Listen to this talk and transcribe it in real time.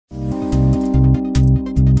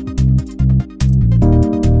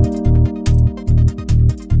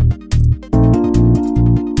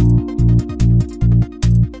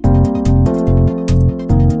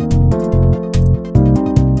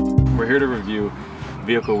new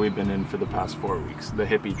vehicle we've been in for the past 4 weeks, the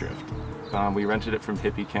Hippie Drift. We rented it from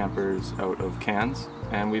Hippie campers out of Cairns,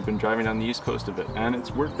 and we've been driving down the east coast of it, and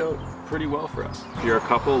it's worked out pretty well for us. If you're a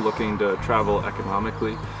couple looking to travel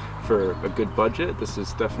economically for a good budget, this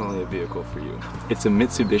is definitely a vehicle for you. It's a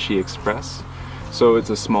Mitsubishi Express, so it's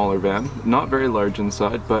a smaller van, not very large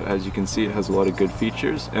inside, but as you can see it has a lot of good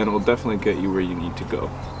features and it will definitely get you where you need to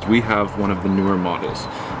go. We have one of the newer models.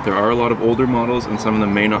 There are a lot of older models and some of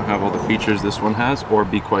them may not have all the features this one has or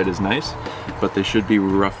be quite as nice, but they should be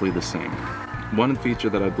roughly the same. One feature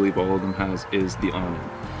that I believe all of them has is the awning.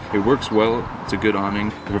 It works well, it's a good awning,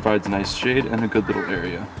 it provides nice shade and a good little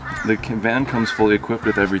area. The van comes fully equipped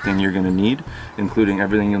with everything you're going to need, including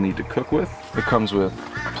everything you'll need to cook with. It comes with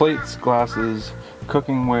plates, glasses,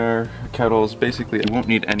 cookingware, kettles. Basically, you won't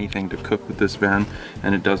need anything to cook with this van,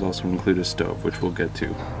 and it does also include a stove, which we'll get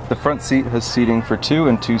to. The front seat has seating for 2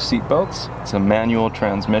 and 2 seat belts. It's a manual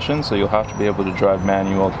transmission, so you'll have to be able to drive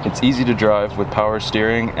manual. It's easy to drive with power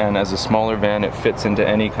steering, and as a smaller van, it fits into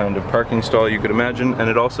any kind of parking stall you could imagine, and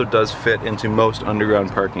it also does fit into most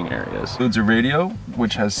underground parking areas. It includes a radio,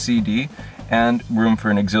 which has CD, and room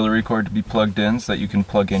for an auxiliary cord to be plugged in so that you can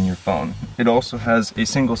plug in your phone. It also has a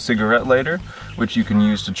single cigarette lighter, which you can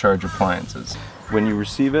use to charge appliances. When you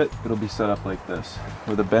receive it, it'll be set up like this,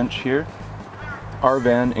 with a bench here. Our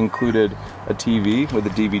van included a TV with a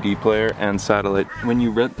DVD player and satellite. When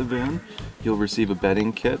you rent the van, you'll receive a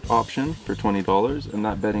bedding kit option for $20, and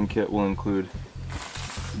that bedding kit will include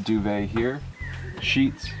duvet here,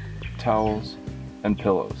 sheets, towels, and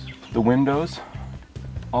pillows. The windows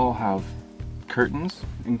all have curtains,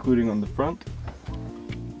 including on the front,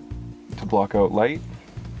 to block out light,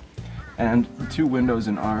 and the 2 windows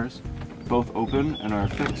in ours both open and are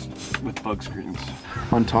fixed with bug screens.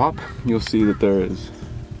 On top, you'll see that there is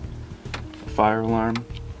a fire alarm,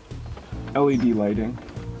 LED lighting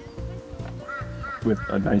with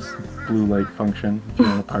a nice blue light function if you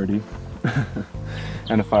want to party,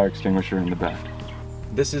 and a fire extinguisher in the back.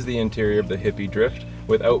 This is the interior of the Hippie Drift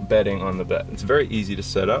without bedding on the bed. It's very easy to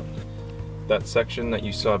set up. That section that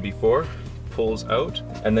you saw before pulls out,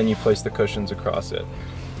 and then you place the cushions across it.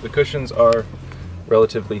 The cushions are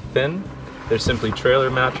relatively thin. They're simply trailer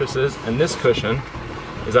mattresses, and this cushion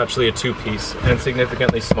is actually a 2-piece and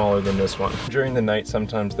significantly smaller than this one. During the night,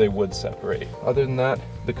 sometimes they would separate. Other than that,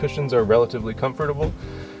 the cushions are relatively comfortable.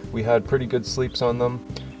 We had pretty good sleeps on them.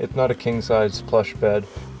 It's not a king-size plush bed,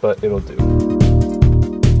 but it'll do.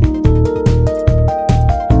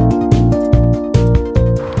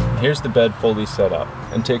 Here's the bed fully set up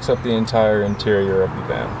and takes up the entire interior of the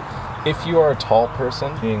van. If you are a tall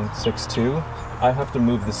person, being 6'2", I have to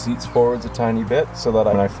move the seats forwards a tiny bit so that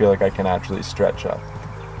I feel like I can actually stretch up.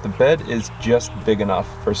 The bed is just big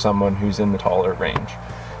enough for someone who's in the taller range,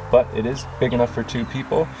 but it is big enough for 2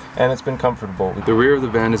 people and it's been comfortable. The rear of the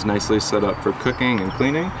van is nicely set up for cooking and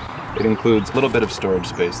cleaning. It includes a little bit of storage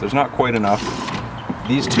space. There's not quite enough.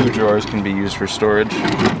 These 2 drawers can be used for storage.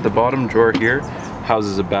 The bottom drawer here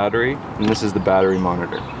houses a battery, and this is the battery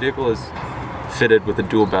monitor. The vehicle is fitted with a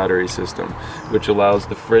dual battery system, which allows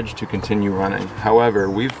the fridge to continue running. However,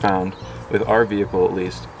 we've found, with our vehicle at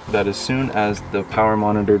least, that as soon as the power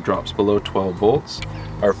monitor drops below 12 volts,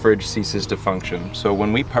 our fridge ceases to function. So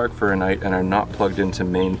when we park for a night and are not plugged into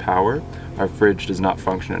main power, our fridge does not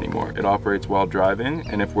function anymore. It operates while driving,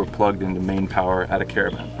 and if we're plugged into main power at a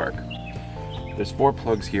caravan park. There's 4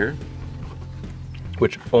 plugs here,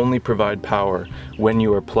 which only provide power when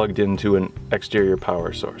you are plugged into an exterior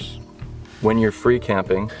power source. When you're free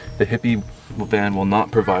camping, the Hippie van will not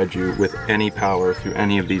provide you with any power through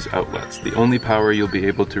any of these outlets. The only power you'll be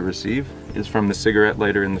able to receive is from the cigarette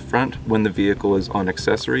lighter in the front when the vehicle is on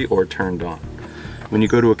accessory or turned on. When you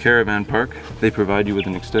go to a caravan park, they provide you with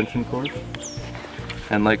an extension cord,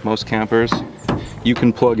 and like most campers, you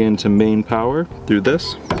can plug into main power through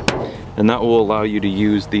this, and that will allow you to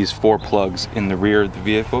use these 4 plugs in the rear of the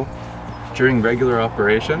vehicle. During regular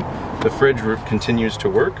operation, the fridge continues to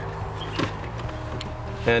work,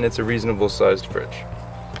 and it's a reasonable sized fridge.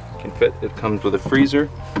 It can fit. It comes with a freezer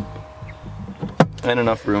and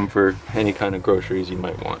enough room for any kind of groceries you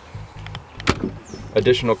might want.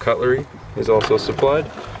 Additional cutlery is also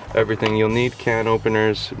supplied. Everything you'll need: can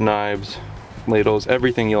openers, knives, ladles,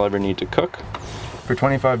 everything you'll ever need to cook. For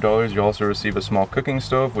 $25, you'll also receive a small cooking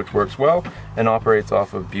stove, which works well and operates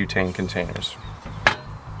off of butane containers.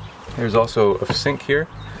 There's also a sink here,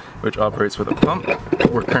 which operates with a pump.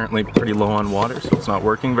 We're currently pretty low on water, so it's not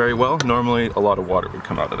working very well. Normally, a lot of water would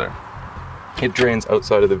come out of there. It drains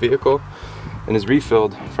outside of the vehicle and is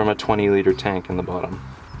refilled from a 20-liter tank in the bottom.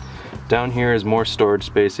 Down here is more storage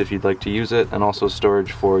space if you'd like to use it, and also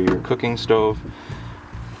storage for your cooking stove,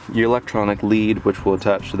 your electronic lead, which will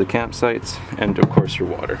attach to the campsites, and of course your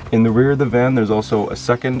water. In the rear of the van, there's also a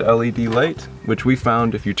second LED light, which we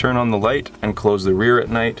found if you turn on the light and close the rear at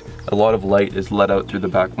night, a lot of light is let out through the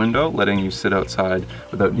back window, letting you sit outside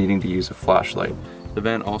without needing to use a flashlight. The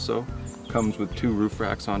van also comes with 2 roof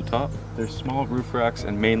racks on top. They're small roof racks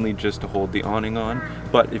and mainly just to hold the awning on,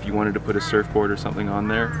 but if you wanted to put a surfboard or something on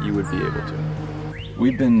there, you would be able to.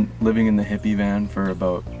 We've been living in the Hippie van for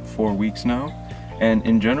about 4 weeks now, and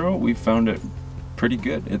in general we've found it pretty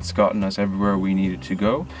good. It's gotten us everywhere we needed to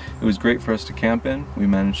go. It was great for us to camp in. We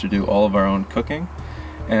managed to do all of our own cooking,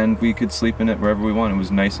 and we could sleep in it wherever we want. It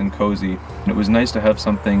was nice and cozy. And it was nice to have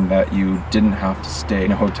something that you didn't have to stay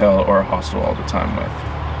in a hotel or a hostel all the time with.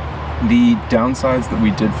 The downsides that we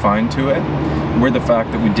did find to it were the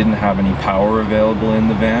fact that we didn't have any power available in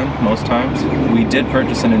the van most times. We did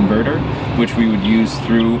purchase an inverter, which we would use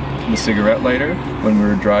through the cigarette lighter when we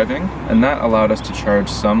were driving, and that allowed us to charge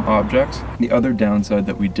some objects. The other downside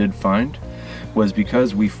that we did find was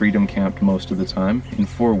because we freedom camped most of the time. In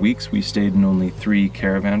 4 weeks we stayed in only 3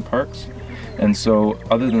 caravan parks, and so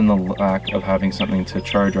other than the lack of having something to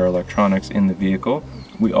charge our electronics in the vehicle,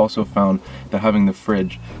 we also found that having the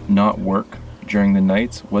fridge not work during the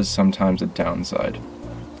nights was sometimes a downside.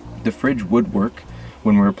 The fridge would work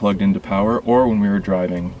when we were plugged into power or when we were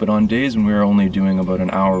driving, but on days when we were only doing about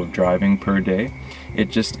an hour of driving per day,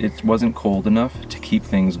 it wasn't cold enough to keep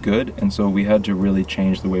things good, and so we had to really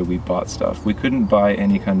change the way we bought stuff. We couldn't buy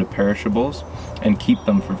any kind of perishables and keep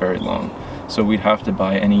them for very long. So we'd have to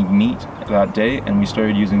buy any meat that day, and we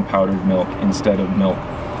started using powdered milk instead of milk,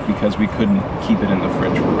 because we couldn't keep it in the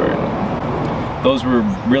fridge for very long. Those were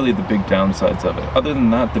really the big downsides of it. Other than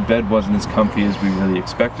that, the bed wasn't as comfy as we really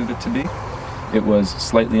expected it to be. It was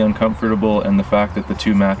slightly uncomfortable, and the fact that the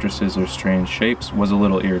 2 mattresses are strange shapes was a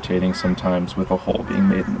little irritating sometimes with a hole being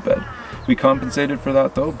made in the bed. We compensated for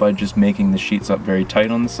that though by just making the sheets up very tight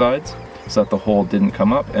on the sides so that the hole didn't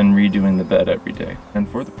come up, and redoing the bed every day. And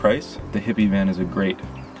for the price, the Hippie van is a great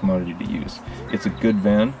commodity to use. It's a good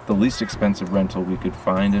van, the least expensive rental we could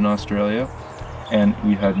find in Australia, and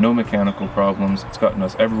we've had no mechanical problems. It's gotten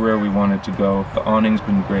us everywhere we wanted to go. The awning's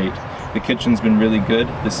been great. The kitchen's been really good.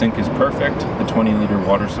 The sink is perfect. The 20-liter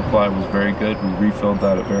water supply was very good. We refilled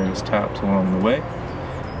that at various taps along the way.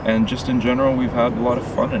 And just in general, we've had a lot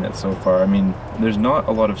of fun in it so far. I mean, there's not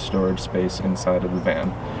a lot of storage space inside of the van.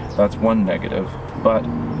 That's one negative. But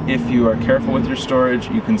if you are careful with your storage,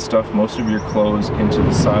 you can stuff most of your clothes into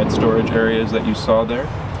the side storage areas that you saw there.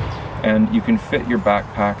 And you can fit your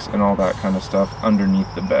backpacks and all that kind of stuff underneath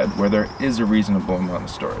the bed, where there is a reasonable amount of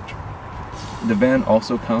storage. The van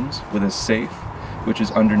also comes with a safe, which is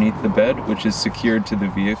underneath the bed, which is secured to the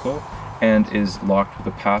vehicle and is locked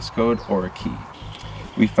with a passcode or a key.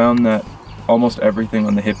 We found that almost everything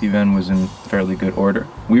on the Hippie van was in fairly good order.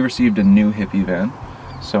 We received a new Hippie van,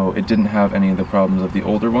 so it didn't have any of the problems of the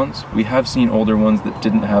older ones. We have seen older ones that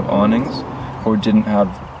didn't have awnings or didn't have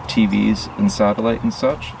TVs and satellite and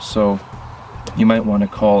such, so you might want to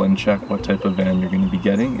call and check what type of van you're going to be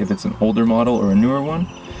getting, if it's an older model or a newer one.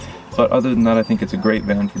 But other than that, I think it's a great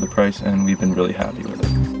van for the price, and we've been really happy with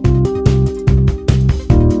it.